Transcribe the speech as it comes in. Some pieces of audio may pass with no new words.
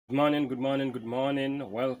Good morning, good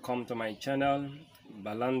morning. Welcome to my channel,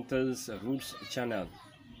 Balanta's Roots channel.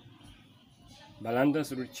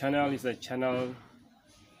 Balanta's Roots channel is a channel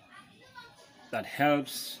that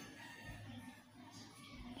helps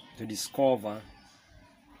to discover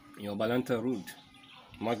your Balanta root,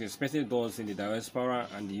 especially those in the diaspora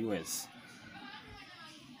and the US.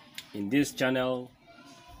 In this channel,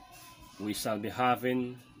 we shall be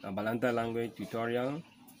having a Balanta language tutorial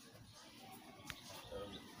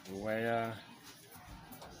where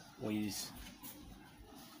we'll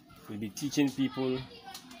be teaching people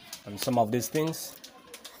on some of these things,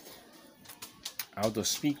 how to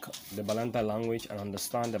speak the Balanta language and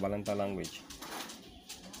understand the Balanta language.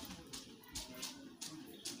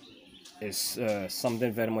 It's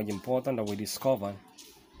something very much important that we discover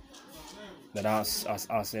that as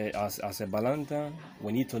a Balanta,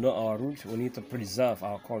 we need to know our roots, we need to preserve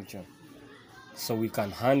our culture so we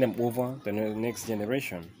can hand them over to the next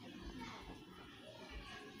generation.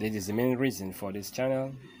 This is the main reason for this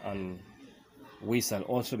channel, and we shall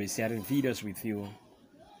also be sharing videos with you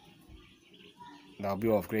that will be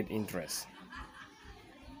of great interest.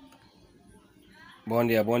 Bon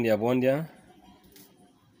dia.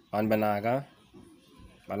 An banaga,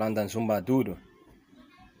 balantan sumba tudo.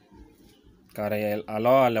 Kare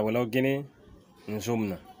alo ala walo gini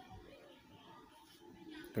nsumna.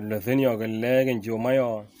 Kulathenyo kelege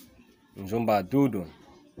njomayo nsumba tudo.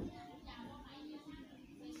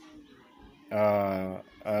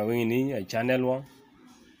 Wini a channel wa.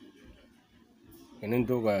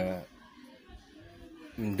 Kenento ka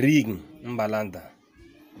ndrig mbalanta.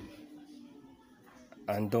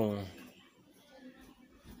 Andong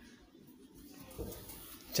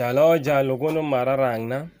chalo jalo gono mara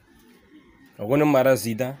rangna gono mara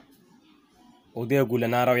zida o de gula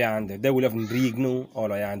naro yande de gula ndrigno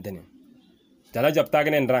olo yande ni jala jab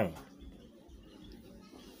tagne rang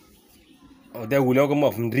o de gula ko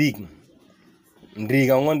mof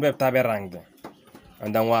ndriga ngon be tabe rangde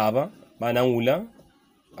andan waba banan wula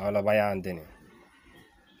olo bayande ni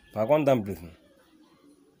pa kon dam blus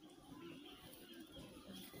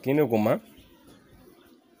kino kuma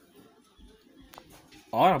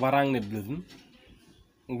or barang ne bludun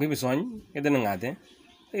ngi soñ ke den ngate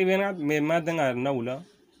e benat me madanga nawla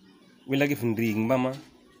wila gi fundri ngama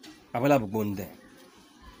abala bu bonde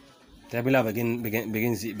tabila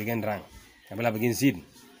begin rang abala begin sid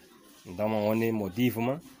ndama woni motif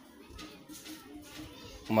ma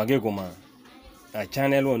mage goma a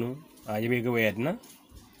channel wonu a yebe ge wetna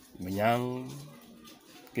binyang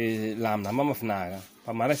ke lam na mama fnaga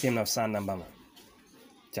pa mara sim na san na bama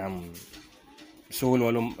cham solo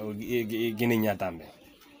walum gini nyatambe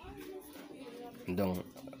donc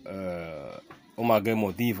umage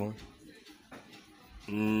motivo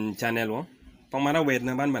channel wo pamara wet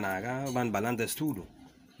na ban banaga ban balanta studio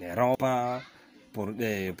Europa,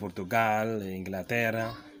 Portugal,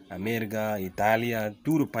 Inglaterra, America, Italia,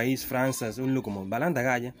 todo país, Francia, un lugar como balanta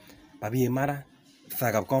gaya pabi mara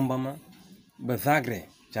thagap kombama bezagre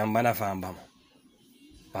chambana fambama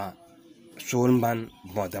pa solban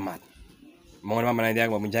bodamat mongon mama na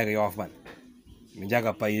diag menjaga yof ban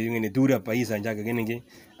menjaga país ngene dura país anjaga gene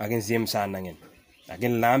agen sim san nangen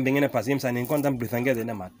agen lambe ngene pasim san en kontam britange de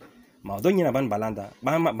namat ma do nyina ban balanta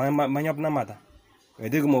ba nyop na mata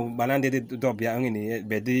wede mo balande de dob ya ngene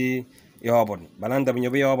bedi yobon balanta binyo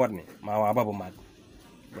yobon ni ma wa babu mat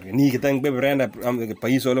porque ni kitang be brenda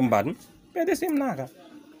país solo ban bede sim naka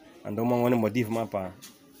ando mongon motif mapa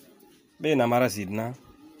be na mara sidna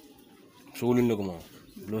solo no como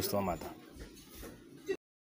los to mata